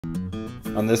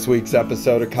On this week's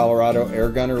episode of Colorado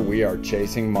Airgunner, we are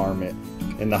chasing marmot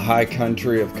in the high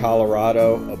country of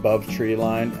Colorado above tree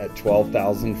line at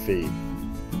 12,000 feet.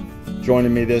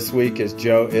 Joining me this week is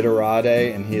Joe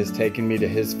Iturralde, and he has taken me to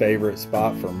his favorite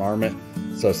spot for marmot.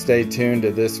 So stay tuned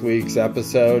to this week's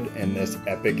episode and this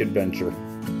epic adventure.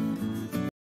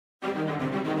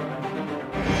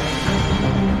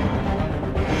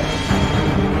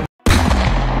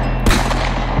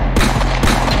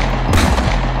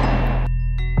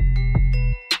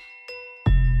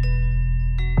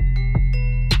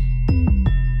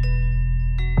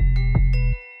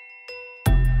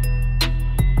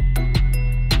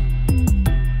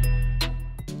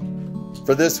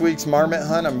 For this week's marmot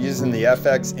hunt, I'm using the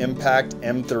FX Impact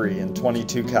M3 in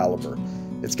 .22 caliber.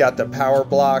 It's got the power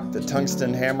block, the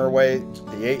tungsten hammer weight,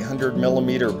 the 800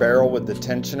 millimeter barrel with the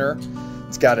tensioner.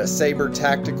 It's got a Saber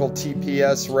Tactical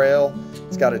TPS rail.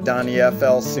 It's got a Donnie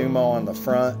FL Sumo on the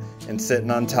front, and sitting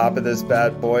on top of this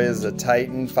bad boy is a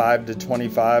Titan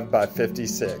 5-25 by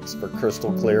 56 for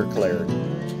crystal clear clarity.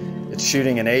 It's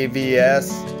shooting an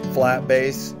AVS flat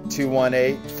base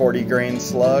 218 40 grain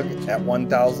slug at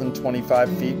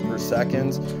 1,025 feet per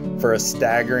second for a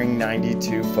staggering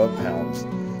 92 foot-pounds.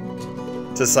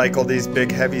 To cycle these big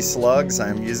heavy slugs, I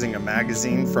am using a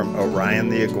magazine from Orion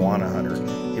the Iguana Hunter.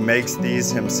 He makes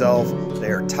these himself.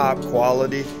 They are top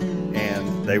quality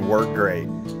and they work great.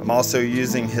 I'm also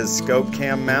using his scope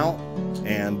cam mount,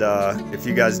 and if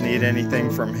you guys need anything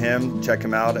from him, check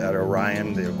him out at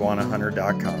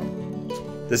oriontheiguanahunter.com.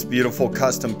 This beautiful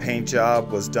custom paint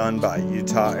job was done by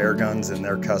Utah Airguns in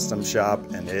their custom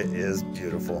shop, and it is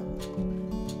beautiful.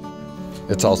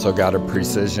 It's also got a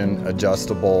precision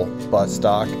adjustable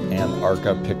buttstock and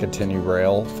Arca Picatinny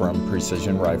rail from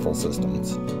Precision Rifle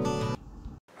Systems.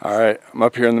 All right, I'm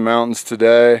up here in the mountains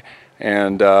today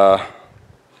and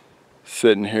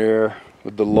sitting here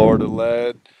with the Lord of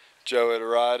Lead, Joe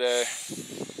Iturralde,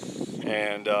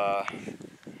 and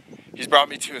he's brought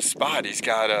me to a spot. He's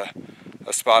got a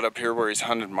spot up here where he's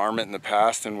hunted marmot in the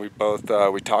past, and we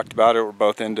talked about it. We're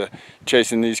both into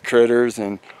chasing these critters.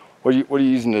 And what are you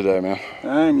using today, man?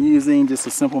 I'm using just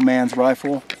a simple man's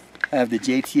rifle. I have the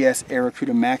JTS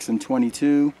Airguns Maxim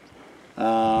 22.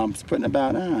 It's putting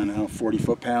about, I don't know, 40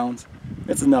 foot-pounds.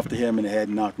 That's enough to hit him in the head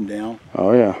and knock him down.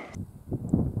 Oh yeah.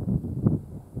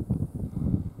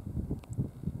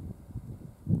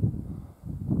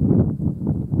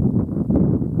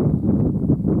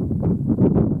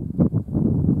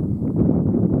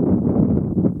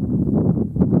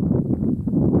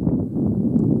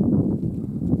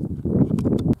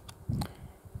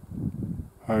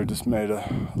 I just made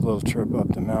a little trip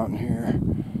up the mountain here,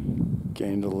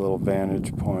 gained a little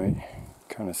vantage point.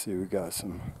 Kind of see we got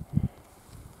some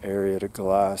area to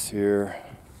glass here.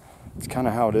 It's kind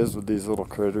of how it is with these little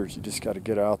critters. You just got to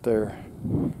get out there,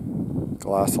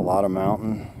 glass a lot of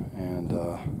mountain, and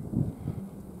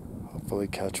hopefully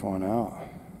catch one out.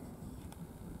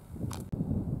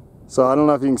 So I don't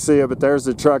know if you can see it, but there's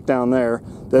the truck down there.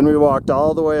 Then we walked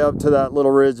all the way up to that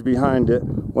little ridge behind it,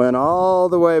 went all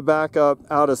the way back up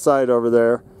out of sight over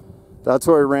there. That's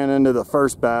where we ran into the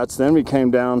first batch. Then we came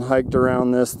down, hiked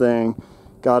around this thing,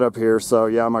 got up here. So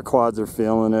yeah, my quads are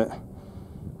feeling it.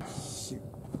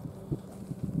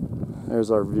 There's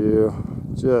our view.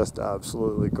 Just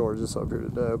absolutely gorgeous up here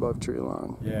today above tree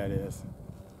line. Yeah, it is.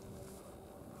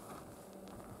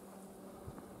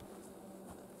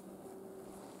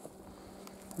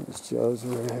 There's Joe's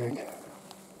rig.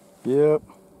 Yep,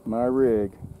 my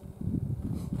rig.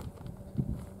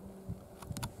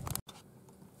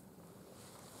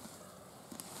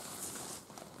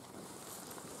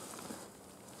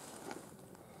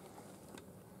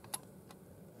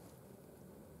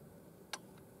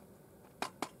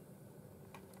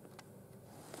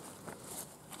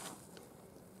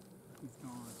 He's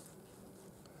gone.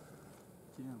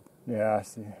 Jim. Yeah, I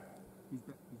see. He's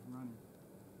running.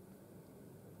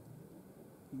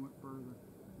 He went further.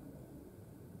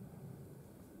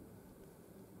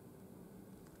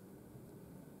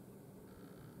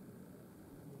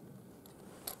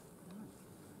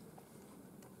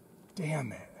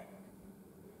 Damn it.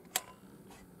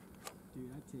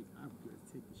 Dude, I'm gonna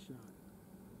take the shot.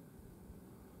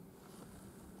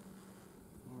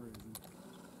 Or is he?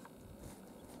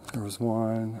 There was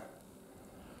one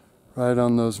right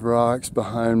on those rocks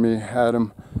behind me. Had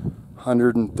him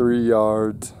 103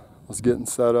 yards. Was getting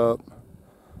set up.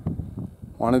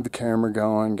 Wanted the camera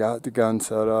going, got the gun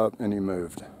set up, and he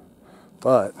moved.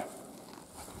 But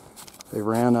they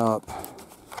ran up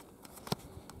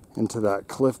into that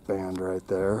cliff band right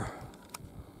there.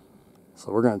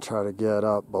 So we're going to try to get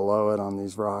up below it on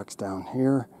these rocks down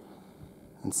here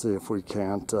and see if we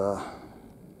can't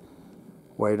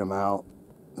wait them out.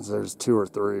 There's 2 or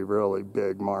 3 really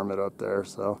big marmot up there,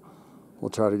 so we'll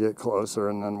try to get closer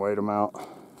and then wait them out. Can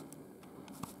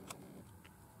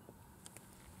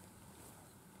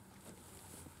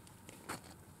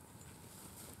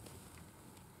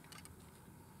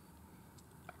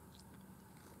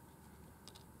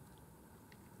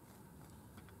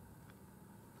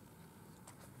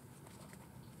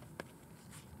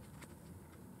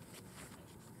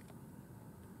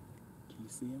you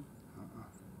see him?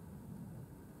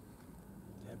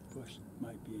 That bush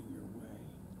might be in your way,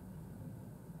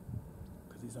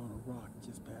 because he's on a rock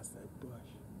just past that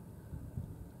bush.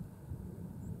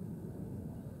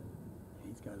 And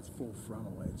he's got his full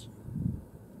frontal at you.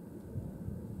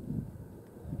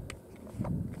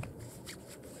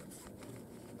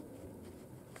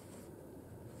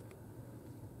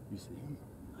 You see him?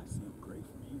 I see him great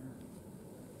from here.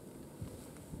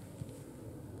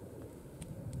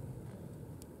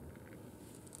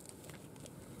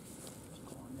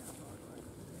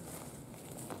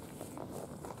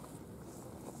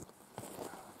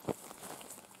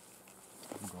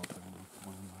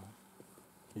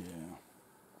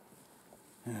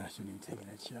 Yeah, I shouldn't even taken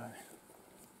that shot.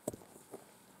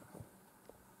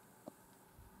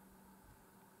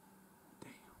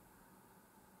 Damn.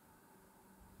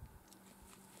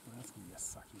 Well, that's gonna be a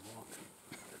sucky walk.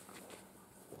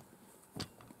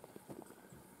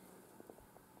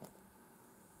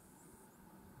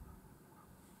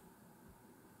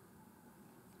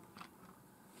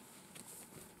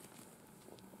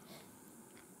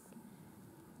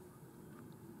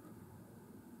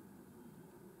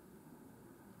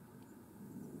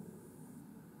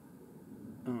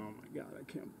 Oh my God, I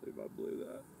can't believe I blew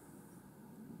that.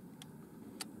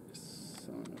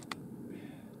 Son of a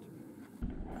bitch.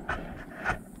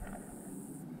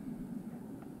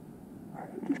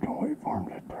 Alright, just gonna wait for him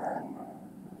to turn.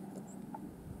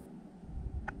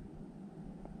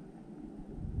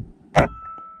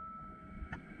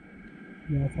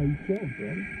 Yeah, that's how you kill him, bro.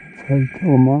 That's how you kill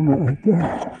a marmot right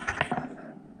there.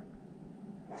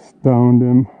 Stoned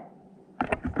him.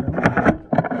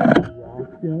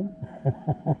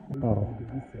 Oh.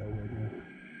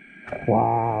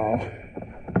 Wow.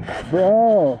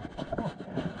 Bro,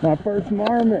 my first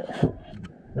marmot.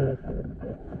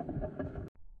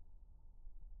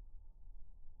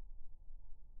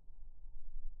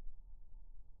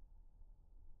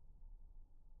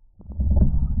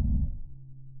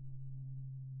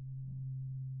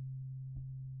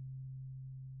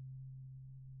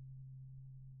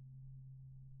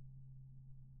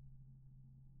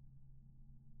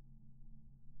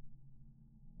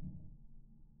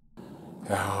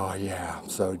 Oh yeah, I'm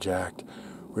so jacked.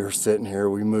 We were sitting here,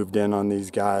 we moved in on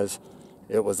these guys.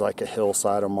 It was like a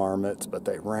hillside of marmots, but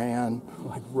they ran.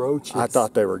 Like roaches. I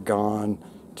thought they were gone.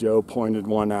 Joe pointed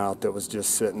one out that was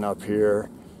just sitting up here,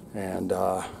 and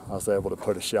I was able to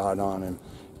put a shot on him.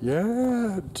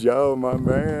 Yeah, Joe, my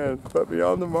man, put me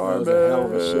on the marmot. That was a hell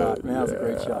of a shot, man. That was a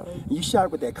great shot. You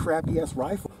shot with that crappy ass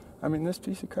rifle. I mean, this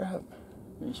piece of crap.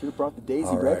 Man, you should have brought the Daisy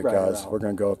All Red right, Rider guys, out. we're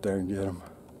gonna go up there and get him.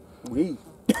 We.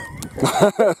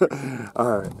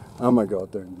 All right, I'm gonna go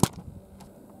up there and get him.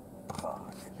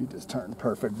 He just turned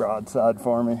perfect broadside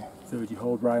for me. So did you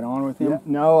hold right on with him? Yeah,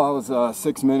 no, I was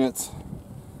 6 minutes.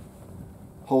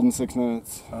 Holding 6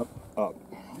 minutes. Up. Up.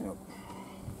 Yep.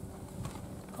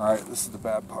 All right, this is the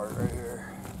bad part right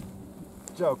here.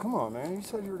 Joe, come on, man. You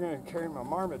said you were gonna carry my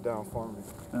marmot down for me.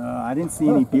 I didn't see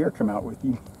any beer come out with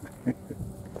you.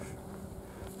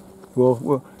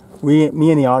 Well, me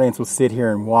and the audience will sit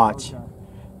here and watch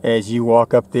as you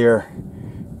walk up there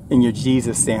in your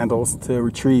Jesus sandals to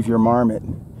retrieve your marmot.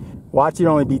 Watch it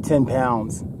only be 10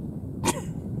 pounds. He's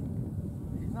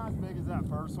not as big as that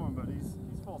first one, but he's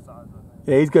full size, I think.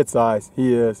 Yeah, he's good size.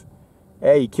 He is.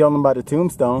 Hey, you killed him by the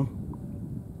tombstone.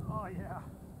 Oh, yeah.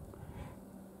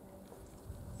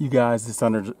 You guys just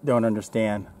don't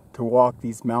understand. To walk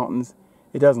these mountains,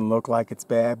 it doesn't look like it's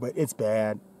bad, but it's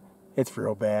bad. It's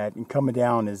real bad. And coming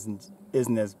down isn't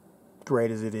as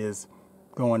great as it is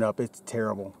going up. It's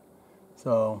terrible.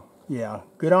 So, yeah,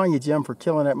 good on you, Jim, for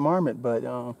killing that marmot, but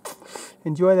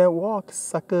enjoy that walk,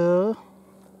 sucker.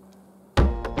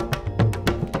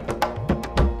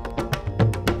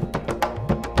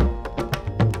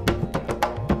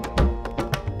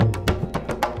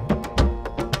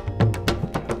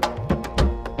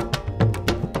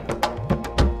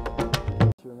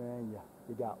 Sure, man,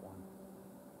 you got one.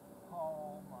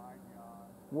 Oh, my God.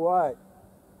 What?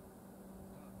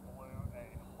 Blew a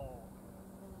hole.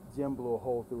 Jim blew a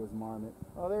hole through his marmot.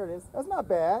 Oh, there it is. That's not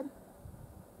bad.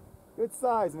 Good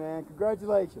size, man.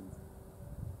 Congratulations.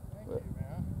 Thank you,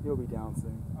 man. You'll be down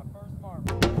soon. My first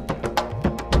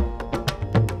marmot.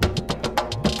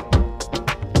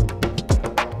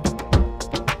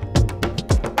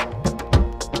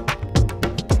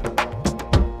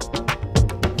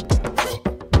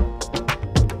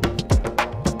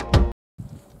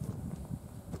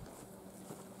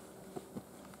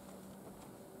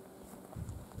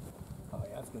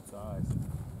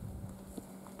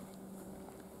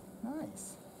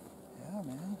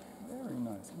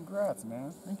 Congrats,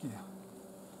 man. Thank you.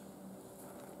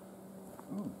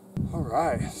 Ooh. All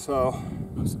right, so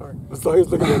I'm sorry. I thought he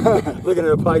was looking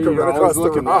at a pike you're right across the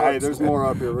looking rocks. Hey, there's more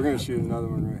up here. We're gonna shoot another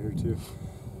one right here too.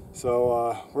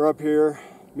 So we're up here,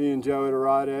 me and Joe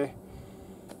Iturralde.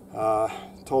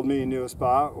 Told me he knew a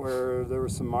spot where there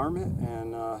was some marmot,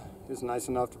 and he was nice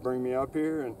enough to bring me up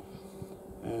here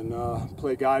and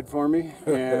play guide for me.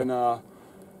 And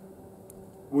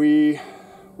we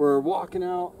were walking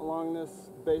out along this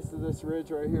base of this ridge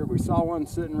right here. We saw one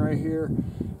sitting right here,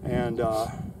 and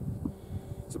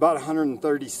it's about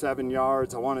 137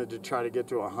 yards. I wanted to try to get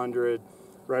to 100.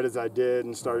 Right as I did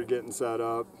and started getting set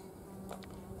up,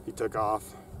 he took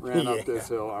off, ran up this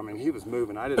hill. I mean, he was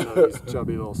moving. I didn't know these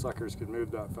chubby little suckers could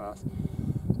move that fast.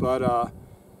 But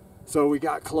so we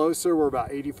got closer. We're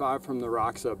about 85 from the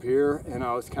rocks up here, and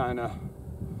I was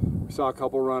we saw a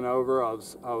couple run over. I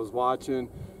was watching.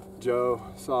 Joe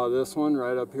saw this one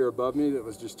right up here above me that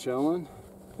was just chilling.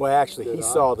 Well, actually, he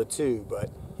saw the two,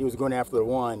 but he was going after the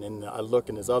one, and I looked,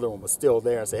 and his other one was still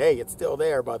there. I said, hey, it's still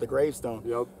there by the gravestone.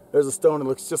 Yep. There's a stone that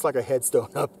looks just like a headstone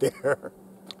up there.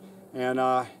 And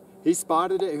he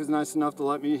spotted it. He was nice enough to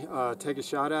let me take a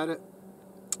shot at it.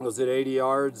 I was at 80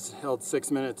 yards, held 6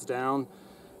 minutes down,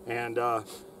 and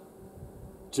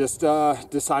just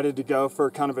decided to go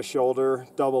for kind of a shoulder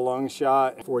double lung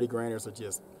shot. 40 grainers are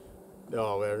just,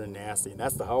 oh, they're nasty. And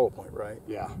that's the hollow point, right?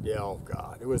 Yeah. Yeah, oh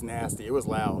God, it was nasty. It was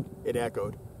loud. It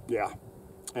echoed. Yeah.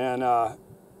 And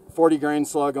 40 grain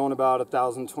slug going about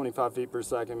 1,025 feet per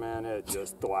second, man. It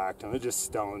just thwacked him. It just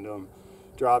stoned him,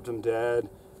 dropped him dead.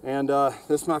 And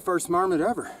this is my first marmot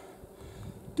ever.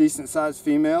 Decent sized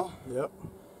female. Yep.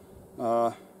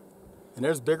 And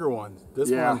there's bigger ones. This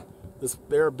one,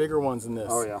 there are bigger ones than this.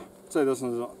 Oh yeah. I'd say this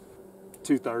one's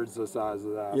 2/3 the size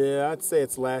of that. Yeah, I'd say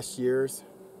it's last year's.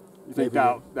 You think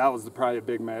that was probably a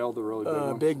big male, the really big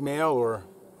one? Big male or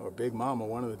big mama,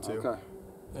 one of the two. Okay.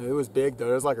 It was big though.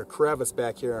 There's like a crevice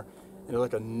back here, and there's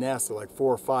like a nest of like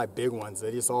 4 or 5 big ones.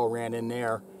 They just all ran in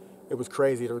there. It was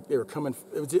crazy. They were coming.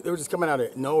 They were just coming out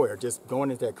of nowhere, just going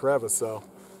into that crevice. So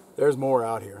there's more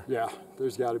out here. Yeah,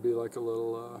 there's got to be like a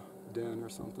little den or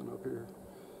something up here.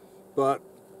 But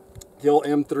the old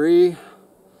M3,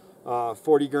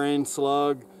 40 grain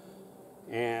slug,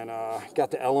 and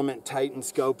got the Element Titan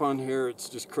scope on here. It's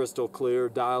just crystal clear.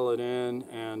 Dial it in,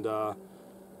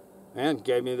 and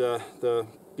gave me the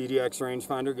BDX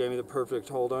rangefinder. Gave me the perfect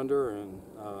hold under, and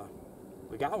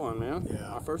we got one, man.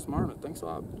 Yeah. My first marmot. Thanks a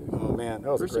lot, dude. Oh man, that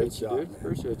was a great shot, dude. man.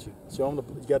 Appreciate you. Show him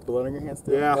you got the blood on your hands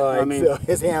still? Yeah, I mean,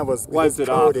 his hand was wiped it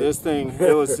off. coated. This thing,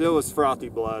 it was frothy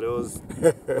blood. It was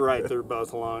right through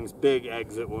both lungs. Big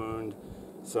exit wound.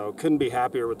 So couldn't be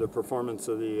happier with the performance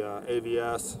of the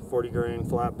AVS 40 grain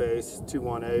flat base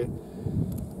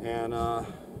 218. And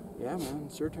yeah, man,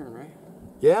 it's your turn, right?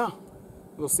 Yeah,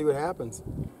 we'll see what happens.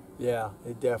 Yeah,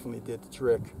 it definitely did the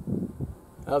trick.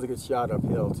 That was a good shot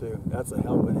uphill too. That's a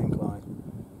hell of an incline.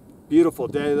 Beautiful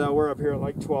day though. We're up here at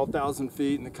like 12,000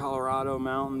 feet in the Colorado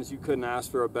mountains. You couldn't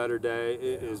ask for a better day.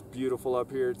 It is beautiful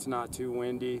up here. It's not too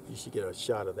windy. You should get a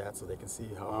shot of that so they can see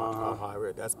how high we're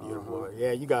at. That's beautiful.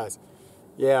 Yeah, you guys.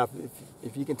 Yeah,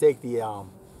 if you can take the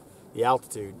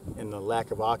altitude and the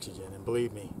lack of oxygen, and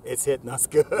believe me, it's hitting us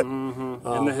good. In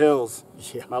the hills.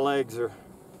 Yeah. My legs are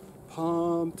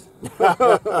pumped. But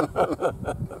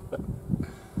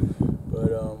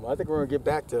I think we're going to get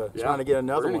back to trying to get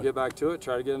another one. We're going to get back to it,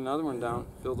 try to get another one down,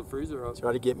 fill the freezer up.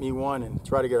 Try to get me one and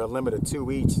try to get a limit of 2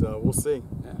 each, so we'll see.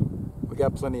 Yeah. We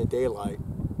got plenty of daylight,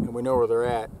 and we know where they're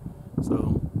at,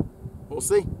 so we'll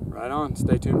see. Right on.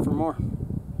 Stay tuned for more.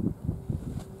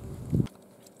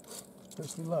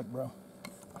 Wish me luck, bro.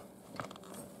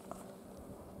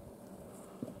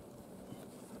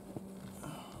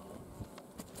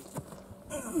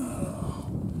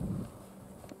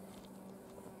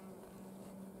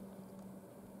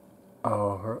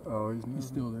 He's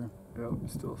still there. Yep,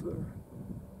 he's still there.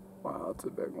 Wow, that's a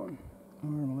big one.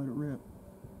 I'm gonna let it rip.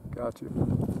 Got you.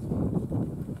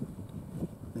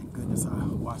 Thank goodness I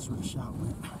watched where the shot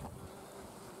went.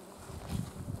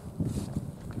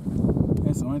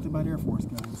 That's the only thing about Air Force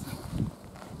guns.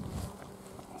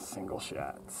 Single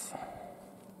shots.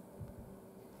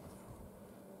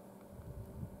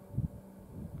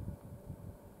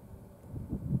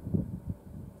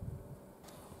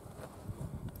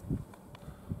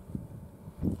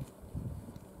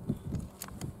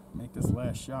 Make this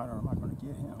last shot or am I going to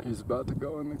get him? He's about to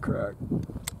go in the crack.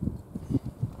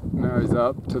 Now he's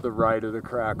up to the right of the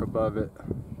crack above it.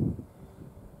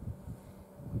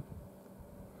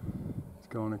 He's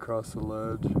going across the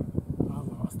ledge. I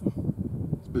lost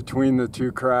him. It's between the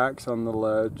two cracks on the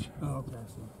ledge. Oh, okay.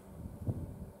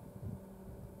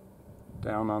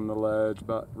 Down on the ledge,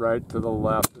 but right to the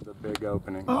left of the big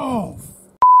opening. Oh!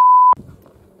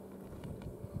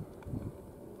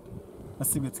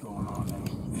 Let's see what's going on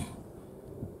now.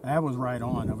 That was right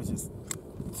on. That was just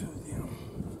too damn.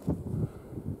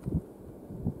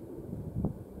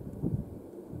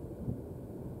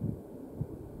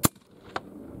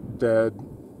 Dead.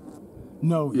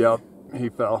 No. Yep, he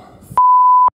fell.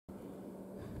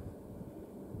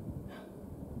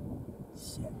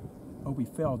 Shit. Oh, we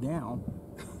fell down.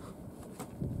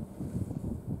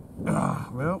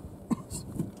 Well,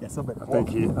 guess I better. I think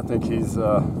he's.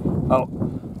 Oh.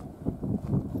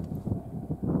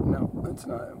 No, that's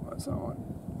not. That's not one.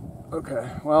 Okay.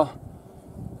 Well,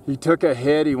 he took a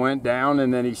hit. He went down,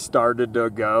 and then he started to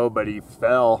go, but he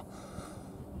fell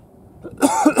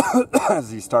as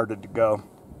he started to go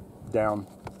down.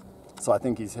 So I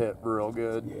think he's hit real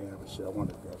good. Yeah, but shit, I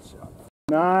wanted that shot.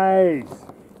 Nice.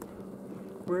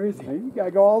 Where is he? Hey, you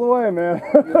gotta go all the way, man.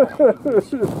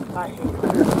 I hate it.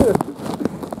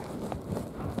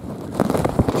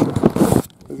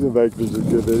 This is gonna make this a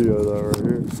good video though, right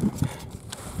here.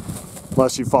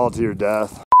 Unless you fall to your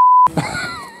death.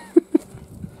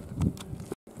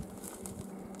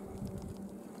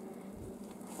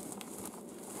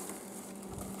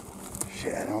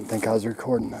 Shit, I don't think I was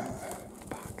recording that.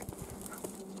 Fuck.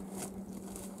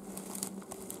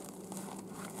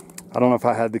 I don't know if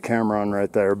I had the camera on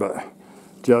right there, but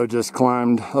Joe just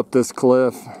climbed up this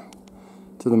cliff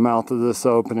to the mouth of this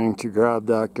opening to grab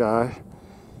that guy.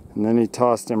 And then he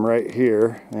tossed him right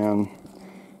here, and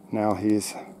now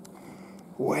he's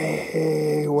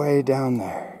way, way down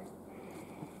there.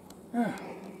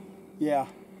 Yeah,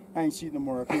 I ain't shooting no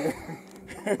more up here.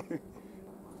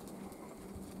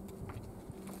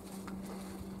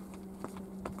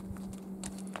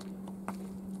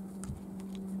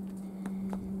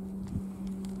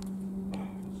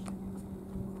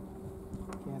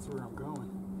 That's where I'm going.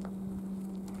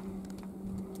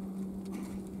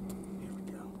 There we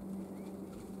go.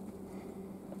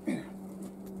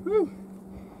 Whew.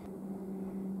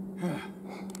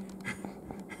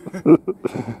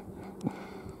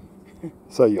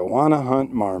 So you want to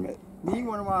hunt marmot? Me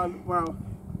when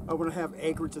I have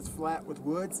acreage that's flat with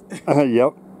woods.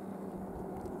 Yep.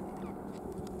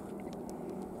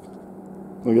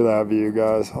 Look at that view,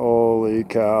 guys. Holy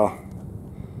cow.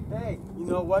 Hey, you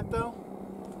know what though?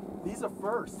 These are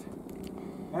first.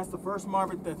 That's the first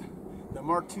marmot that the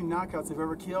Mark II knockouts have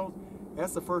ever killed.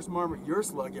 That's the first marmot your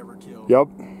slug ever killed. Yep.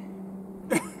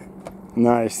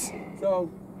 Nice.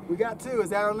 So we got two.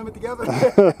 Is that our limit together?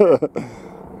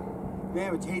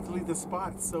 Man, but you hate to leave the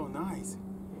spot. It's so nice.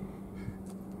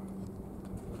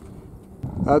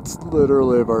 That's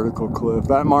literally a vertical cliff.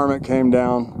 That marmot came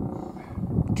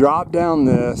down, dropped down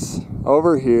this,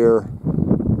 over here,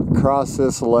 across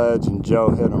this ledge, and Joe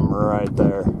hit him right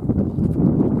there.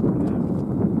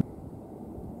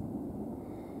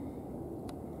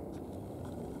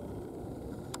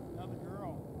 Another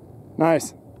girl.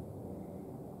 Nice.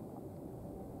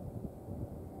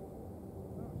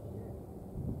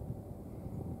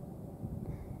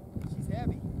 She's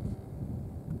heavy.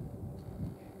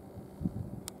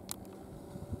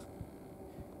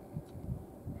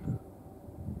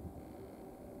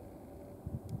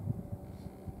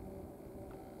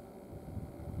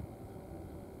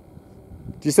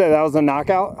 Did you say that was a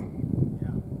knockout? Yeah.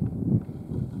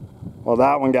 Well,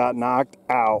 that one got knocked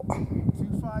out.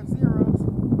 250s.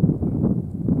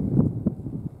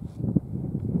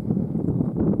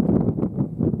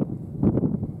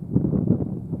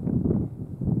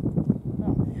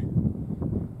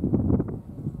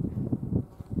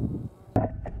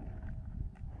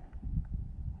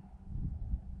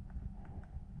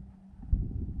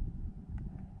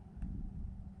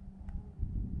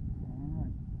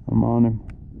 I'm on him.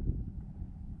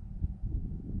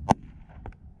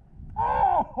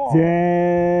 Oh!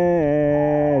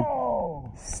 Dead.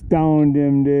 Stoned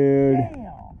him, dude.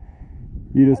 Damn.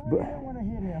 You just I really didn't want to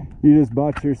hit him. you just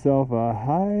bought yourself a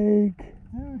hike.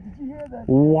 Dude, did you hear that?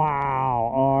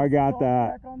 Wow. Oh, I got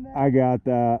that. I got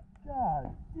that.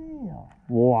 God damn.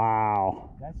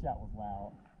 Wow. That shot was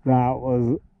loud. That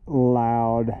was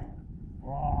loud.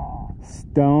 Oh.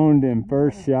 Stoned him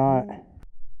first shot.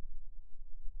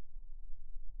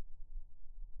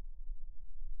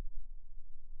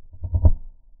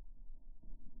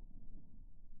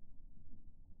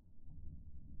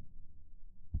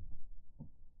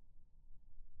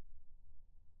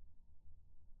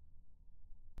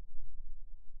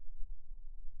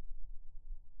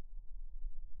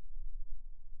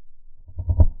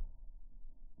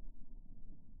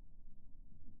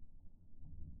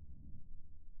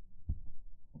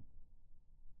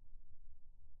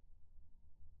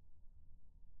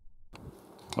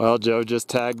 Well, Joe just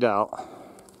tagged out.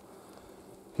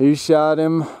 He shot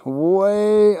him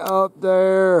way up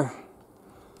there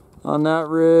on that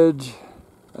ridge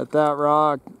at that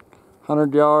rock,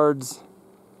 100 yards.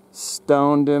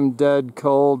 Stoned him dead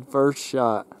cold first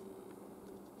shot.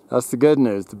 That's the good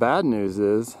news. The bad news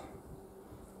is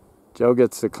Joe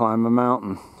gets to climb a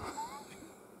mountain.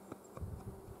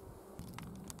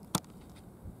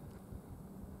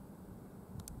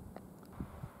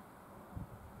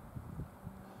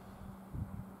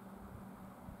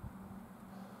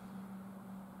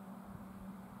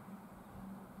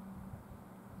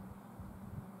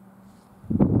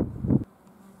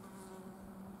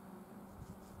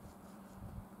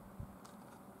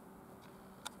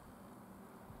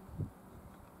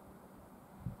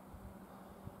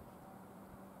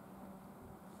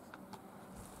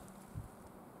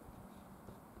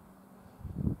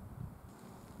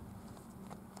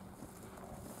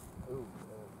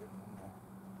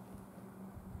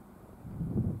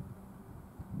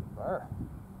 Fire.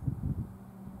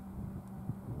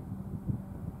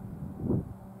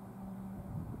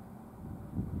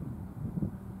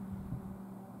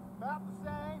 About the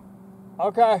same.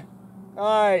 Okay,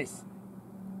 nice.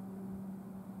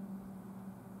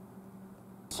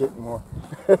 Shit more.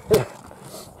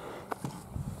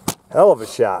 Hell of a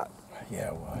shot. Yeah,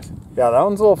 it was. Yeah, that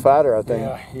one's a little fatter, I think.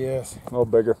 Yeah, he is. A little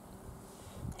bigger.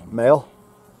 Male?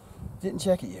 Didn't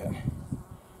check it yet.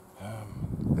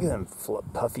 Look at them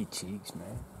puffy cheeks,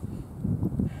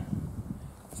 man.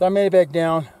 So I made it back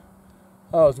down.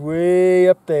 I was way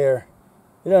up there.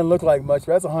 It doesn't look like much,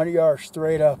 but that's 100 yards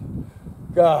straight up.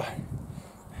 God.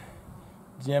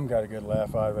 Jim got a good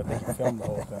laugh out of it. I think he filmed the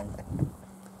whole thing.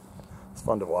 It's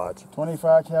fun to watch.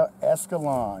 25 cal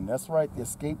Escalon. That's right, the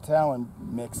Escape Talon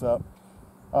mix-up.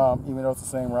 Even though it's the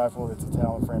same rifle, it's a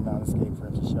Talon frame, not an Escape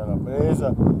frame. Just shut up. But it is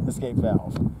a Escape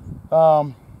valve.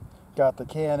 Got the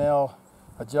K&L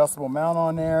adjustable mount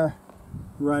on there.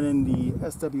 Running the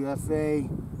SWFA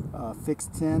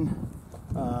fixed 10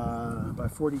 by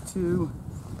 42.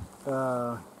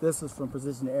 This is from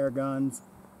Precision Airguns.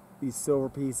 These silver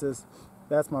pieces.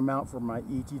 That's my mount for my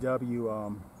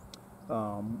ETW.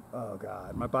 Oh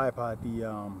God, my bipod, the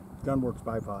Gunworks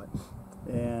bipod.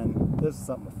 And this is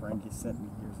something a friend just sent me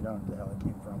years ago. I don't know where the hell it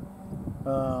came from.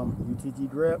 UTG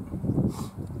grip.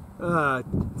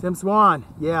 Tim Swan,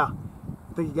 yeah.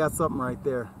 I think you got something right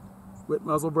there. With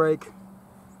muzzle brake.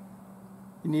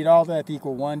 You need all that to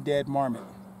equal one dead marmot.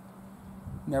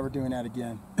 Never doing that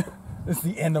again. This is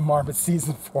the end of marmot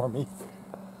season for me.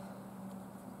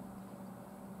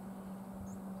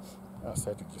 Oh,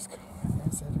 Cedric just called. Yeah,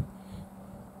 Cedric.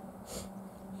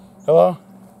 Hello?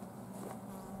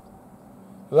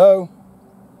 Hello?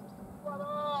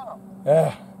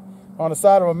 Yeah. On the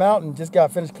side of a mountain, just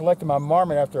got finished collecting my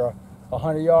marmot after a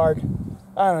 100-yard,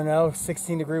 I don't know,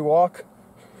 16-degree walk.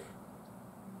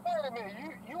 Wait a minute,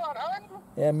 you out hunting?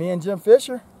 Yeah, me and Jim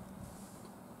Fisher.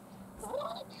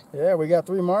 What? Yeah, we got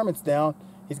 3 marmots down.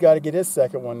 He's got to get his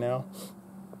second one now.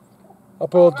 I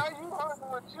pulled. Now you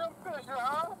hunting with Jim Fisher,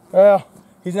 huh? Well,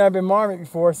 he's never been marmot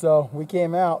before, so we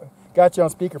came out. Got you on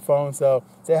speakerphone, so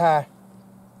say hi.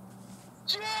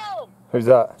 Jim! Who's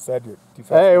that? Cedric.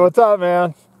 Hey, what's up,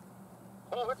 man?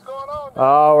 Oh, what's going on?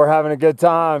 Oh, we're having a good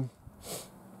time.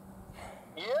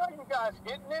 Yeah, you guys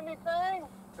getting anything?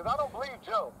 Because I don't believe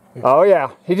Joe. Oh,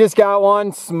 yeah. He just got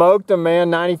one, smoked him, man,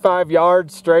 95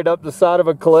 yards straight up the side of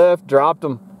a cliff, dropped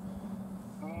him.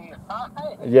 Nice.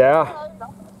 Yeah.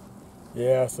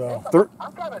 Yeah, so.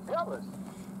 I'm kind of jealous.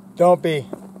 Don't be.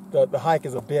 The hike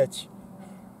is a bitch.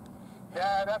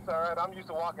 Yeah, that's all right. I'm used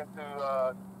to walking through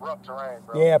rough terrain,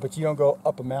 bro. Yeah, but you don't go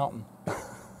up a mountain.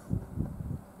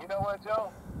 You know what,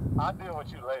 Joe? I'll deal with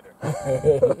you later.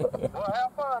 Well,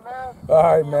 have fun, man. All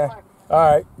right, man.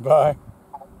 All right, bye.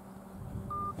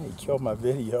 He killed my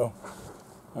video.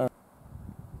 All right.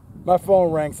 My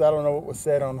phone rang, so I don't know what was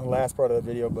said on the last part of the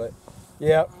video, but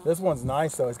yeah, this one's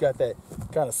nice though. It's got that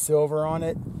kind of silver on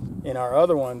it, and our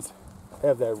other ones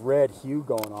have that red hue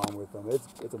going on with them.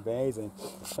 It's amazing.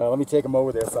 Let me take them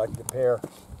over there so I can compare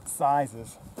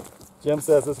sizes. Jim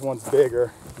says this one's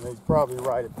bigger, and he's probably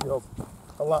right. It feels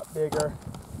a lot bigger.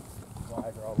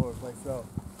 Flies are all over the place. So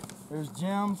there's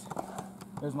Jim's.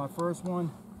 There's my first one.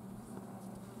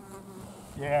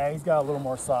 Yeah, he's got a little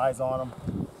more size on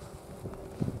him.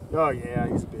 Oh yeah,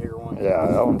 he's a bigger one.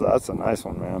 Yeah, that's a nice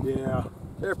one, man. Yeah,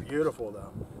 they're beautiful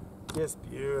though. Just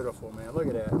beautiful, man. Look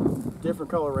at that.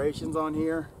 Different colorations on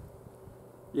here.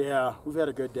 Yeah, we've had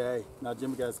a good day. Now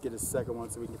Jimmy got to get his second one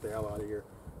so we can get the hell out of here.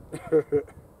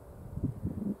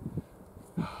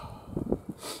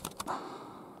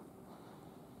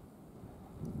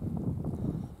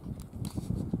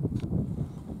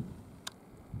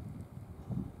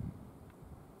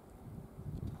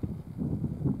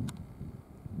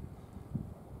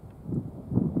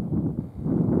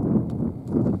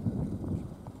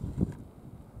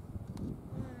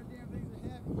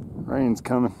 rain's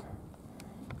coming.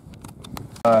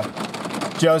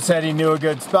 Joe said he knew a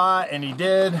good spot, and he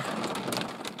did.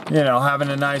 You know, having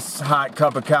a nice hot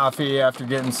cup of coffee after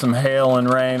getting some hail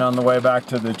and rain on the way back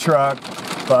to the truck.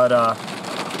 But,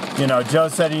 you know, Joe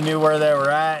said he knew where they were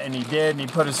at, and he did, and he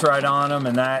put us right on them,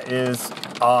 and that is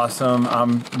awesome.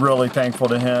 I'm really thankful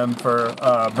to him for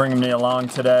bringing me along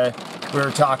today. We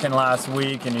were talking last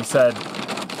week, and he said,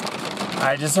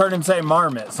 I just heard him say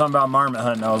marmot, something about marmot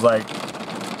hunting. I was like,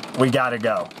 we gotta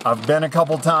go. I've been a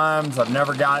couple times, I've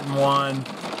never gotten one,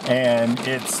 and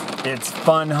it's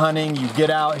fun hunting. You get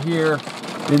out here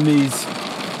in these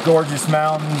gorgeous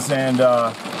mountains, and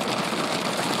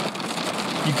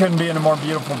you couldn't be in a more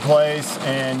beautiful place,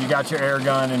 and you got your air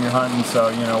gun and you're hunting, so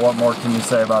you know, what more can you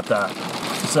say about that?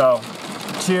 So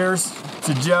cheers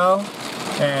to Joe,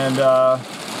 and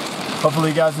hopefully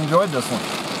you guys enjoyed this one.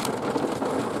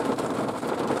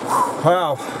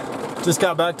 Wow, just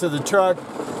got back to the truck,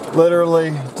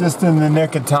 literally just in the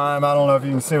nick of time. I don't know if you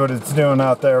can see what it's doing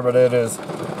out there, but it is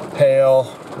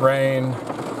hail, rain,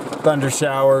 thunder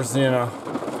showers. You know,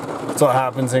 that's what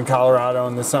happens in Colorado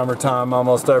in the summertime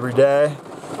almost every day.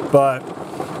 But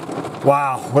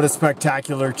wow, what a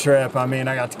spectacular trip. I mean,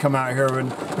 I got to come out here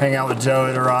and hang out with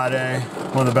Joe Iturralde,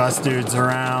 one of the best dudes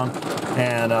around,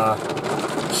 and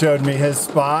showed me his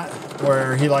spot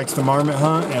where he likes to marmot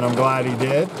hunt, and I'm glad he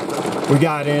did. We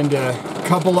got into a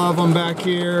couple of them back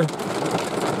here.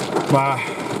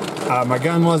 My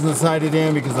gun wasn't sighted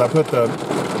in because I put the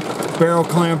barrel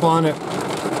clamp on it.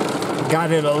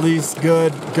 Got it at least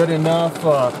good enough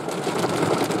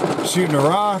shooting a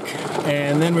rock,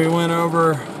 and then we went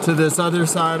over to this other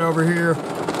side over here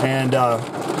and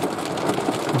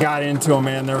got into them,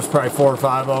 man. There was probably 4 or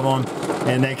 5 of them,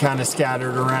 and they kind of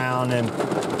scattered around, and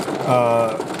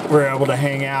we were able to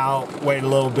hang out, wait a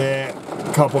little bit.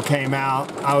 A couple came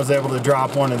out. I was able to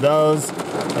drop one of those,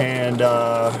 and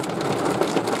a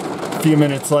few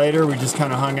minutes later we just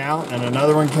kind of hung out, and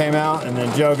another one came out, and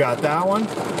then Joe got that one,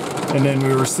 and then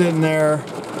we were sitting there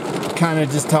kind of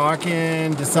just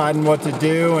talking, deciding what to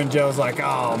do, and Joe's like,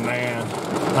 oh man,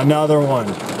 another one.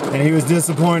 And he was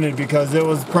disappointed because it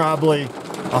was probably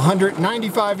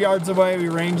 195 yards away we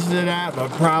ranged it at, but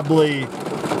probably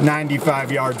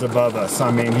 95 yards above us. I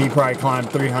mean, he probably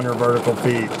climbed 300 vertical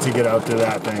feet to get out to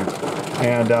that thing,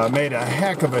 and made a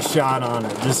heck of a shot on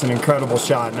it. Just an incredible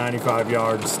shot, 95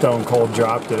 yards, stone cold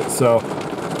dropped it. So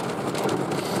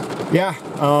yeah,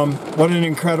 what an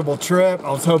incredible trip. I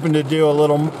was hoping to do a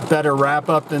little better wrap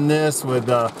up than this with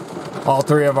all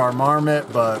 3 of our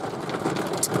marmot, but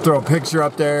throw a picture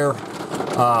up there.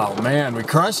 Oh man, we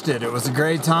crushed it. It was a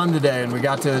great time today, and we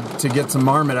got to get some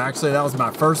marmot. Actually, that was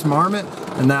my first marmot,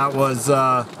 and that was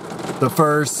the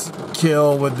first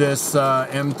kill with this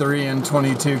M3 and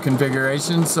 22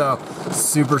 configuration, so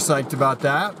super psyched about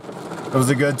that. It was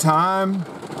a good time,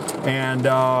 and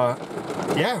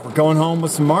yeah, we're going home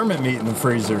with some marmot meat in the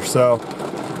freezer, so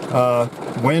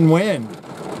win-win.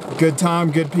 Good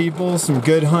time, good people, some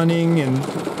good hunting, and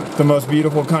the most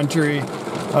beautiful country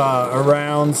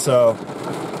around, so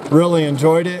really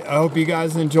enjoyed it. I hope you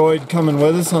guys enjoyed coming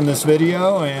with us on this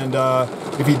video, and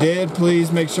if you did,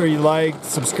 please make sure you like,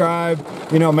 subscribe,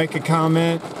 you know, make a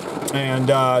comment, and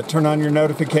turn on your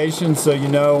notifications so you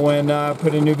know when I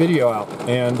put a new video out.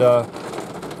 And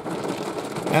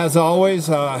as always,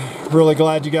 really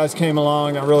glad you guys came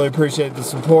along. I really appreciate the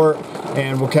support,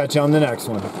 and we'll catch you on the next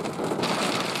one.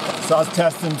 So I was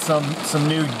testing some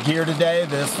new gear today.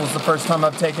 This was the first time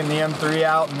I've taken the M3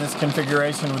 out in this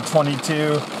configuration with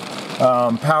 22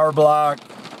 power block,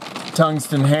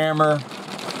 tungsten hammer,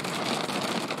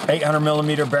 800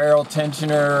 millimeter barrel,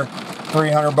 tensioner,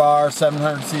 300 bar,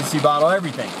 700 cc bottle,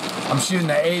 everything. I'm shooting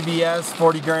the ABS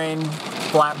 40 grain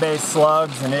flat base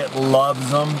slugs, and it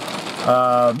loves them.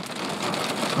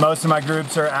 Most of my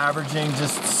groups are averaging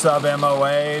just sub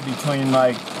MOA, between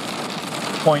like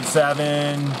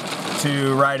 0.7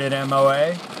 to right at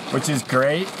MOA, which is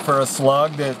great for a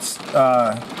slug that's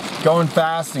going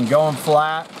fast and going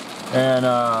flat, and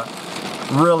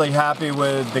really happy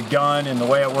with the gun and the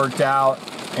way it worked out,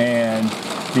 and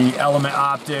the Element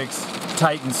Optics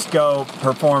Titan scope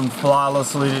performed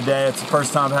flawlessly today. It's the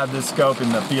first time I've had this scope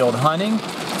in the field hunting.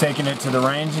 Taken it to the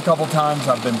range a couple times.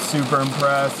 I've been super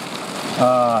impressed.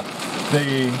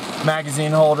 The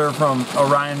magazine holder from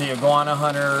Orion the Iguana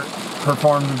Hunter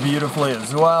performed beautifully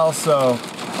as well. So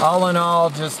all in all,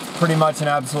 just pretty much an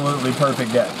absolutely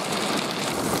perfect day.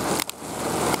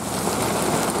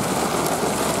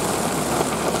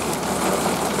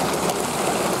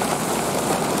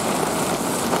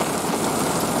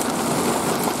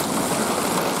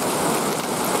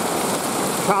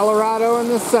 Colorado in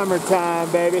the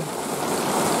summertime, baby.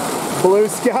 Blue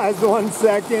skies 1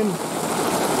 second,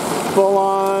 full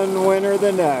on winter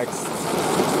the next.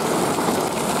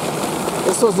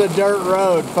 This was a dirt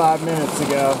road 5 minutes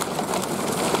ago.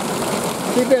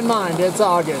 Keep in mind, it's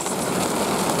August,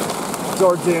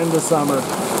 towards the end of summer.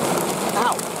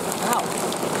 Ow, ow.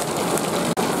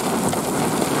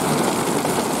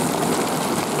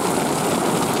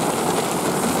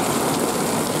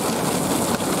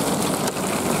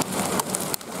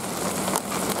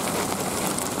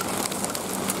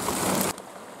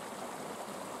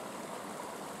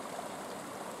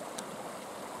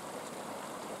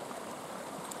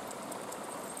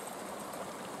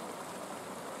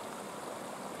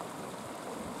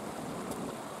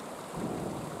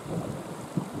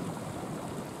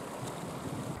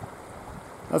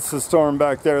 That's the storm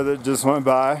back there that just went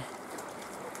by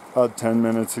about 10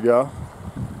 minutes ago.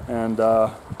 And as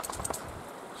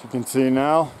you can see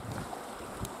now,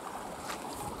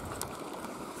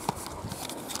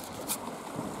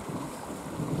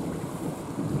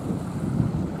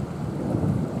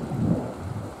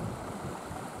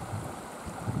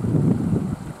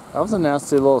 that was a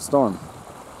nasty little storm.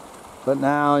 But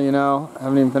now, you know, I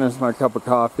haven't even finished my cup of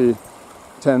coffee.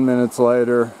 10 minutes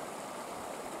later,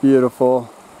 beautiful,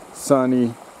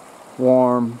 sunny,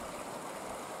 warm.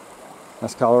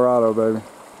 That's Colorado, baby.